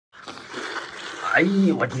哎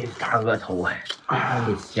呦，我这大鹅头啊，太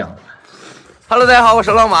香了。Hello， 大家好，我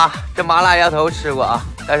是老马。这麻辣鸭头吃过啊，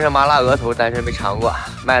但是麻辣鹅头暂时没尝过。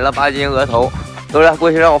买了8斤鹅头，走着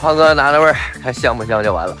过去让我胖哥拿拿味儿，看香不香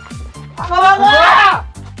就完了。胖哥，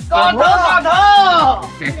搞头！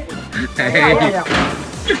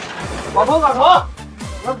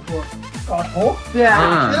搞头，对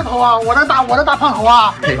啊，鹅头啊，我这大胖头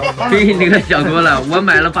啊，比你那个小多了。我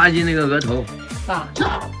买了8斤那个鹅头。啊，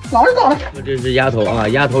老是搞的。这是鸭头啊，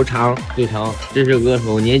鸭头长最长，这是鹅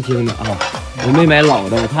头年轻的啊。我没买老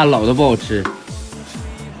的，我怕老的不好吃。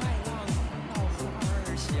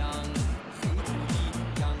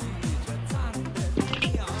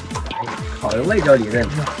好有味道里的。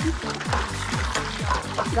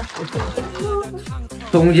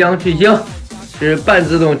松江去腥是半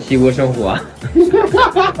自动起锅生火，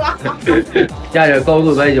加点高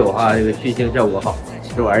度白酒啊，这个去腥效果好。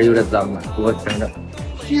这玩意儿有点脏啊，多整整。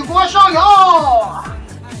起锅烧油，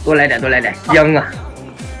多来点，香啊！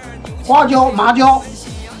花椒、麻椒、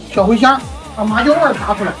小茴香，把麻椒味儿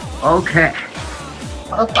炸出来。OK，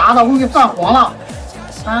 把它炸到微泛黄了，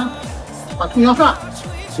啊，把葱姜蒜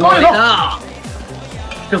烧里头。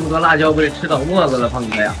这么多辣椒不得吃倒沫子了，胖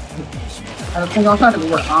哥呀！还有葱姜蒜这个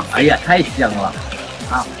味儿啊！哎呀，太香了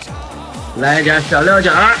啊！来点小料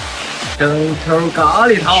酒，生抽搞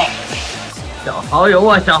里头，小蚝油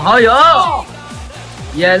啊，小蚝油，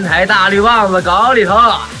烟台大绿棒子搞里头，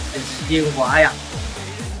这精华呀！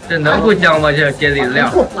这能不香吗？这些里的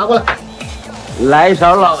料，拿过来，来一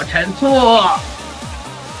勺老陈醋，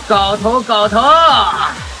搞头。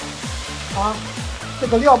啊，这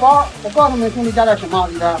个料包，我告诉你们兄弟加点什么？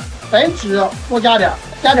里边白芷多加点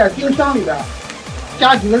丁香里边，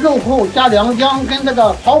加几个肉蔻，加良姜跟这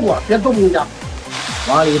个草果，别都不用加。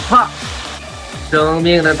往里放，生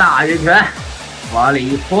命的大人权，往里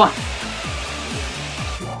一泼，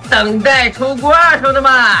等待出锅，兄弟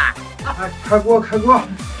们！开锅！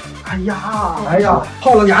哎呀，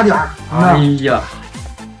泡了俩点儿。哎呀，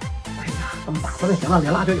这么打出来行了，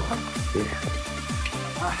连辣椒一块。对。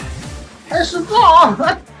开始做啊！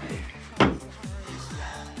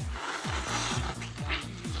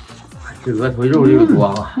这鹅头肉有多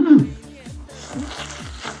啊！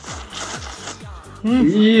哎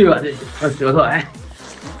呦，这舌头哎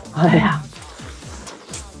呀！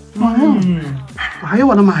哎呦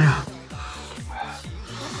我的妈呀！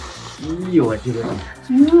哎呦我这个，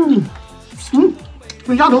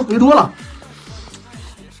这鸭头肥多了。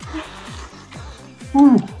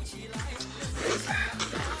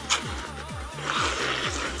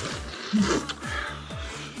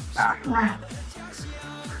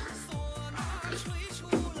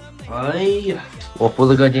哎呀，我胡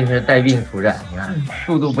子哥今天带病出战，你看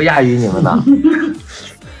速度不亚于你们呐。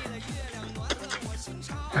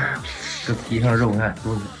这皮上肉，你看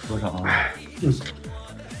多少啊？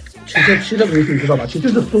吃这个你知道吧？其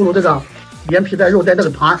实就是猪肉这个连皮带肉带这个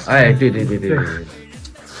团。哎，对。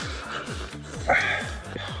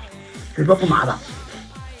谁说不麻的？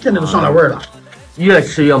现在都上来味儿了。越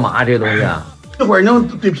吃越麻，这个东西啊。一会儿能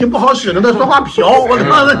嘴皮不好使了，那说话瓢，我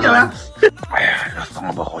靠，那天来。哎呀，这嗓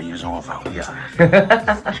子不好，影响我发挥啊！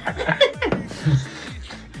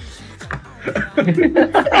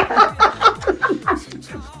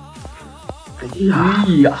哎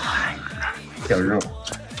呀，小肉，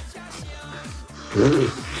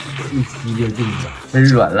一吸就进去了，真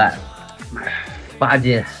软烂。8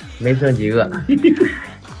斤，没剩几个。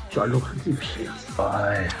小肉很地皮。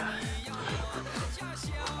哎呀。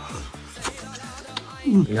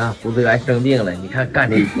你看胡子还生病了，你看干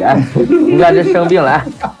这些，你看这生病了，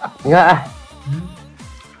你看哎，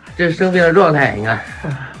这是生病的状态，你看。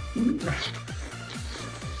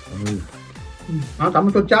然后咱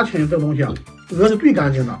们说家禽这个东西啊，鹅是最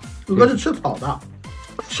干净的，鹅是吃草的，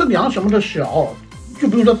吃粮什么的少，就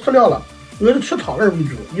不用说饲料了，鹅是吃草类为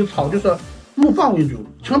主，以草就是牧放为主，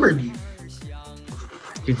成本低。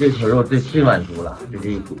就这口肉最满足了，就这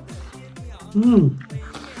一组。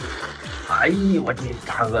哎呦，我这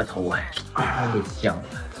大鹅头哎，太香了！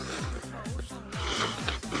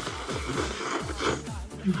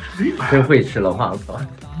真会吃了，胖子。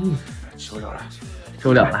收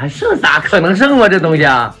了，还剩啥？可能剩吗？这东西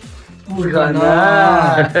啊？不可能。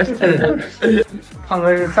胖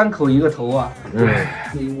哥是3口1个头啊。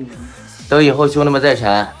等以后兄弟们再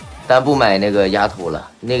馋，咱不买那个鸭头了，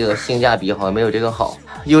那个性价比好像没有这个好，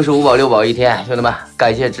又是5宝6宝一天，兄弟们，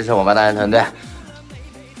感谢支持我们大神团队，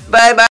拜拜。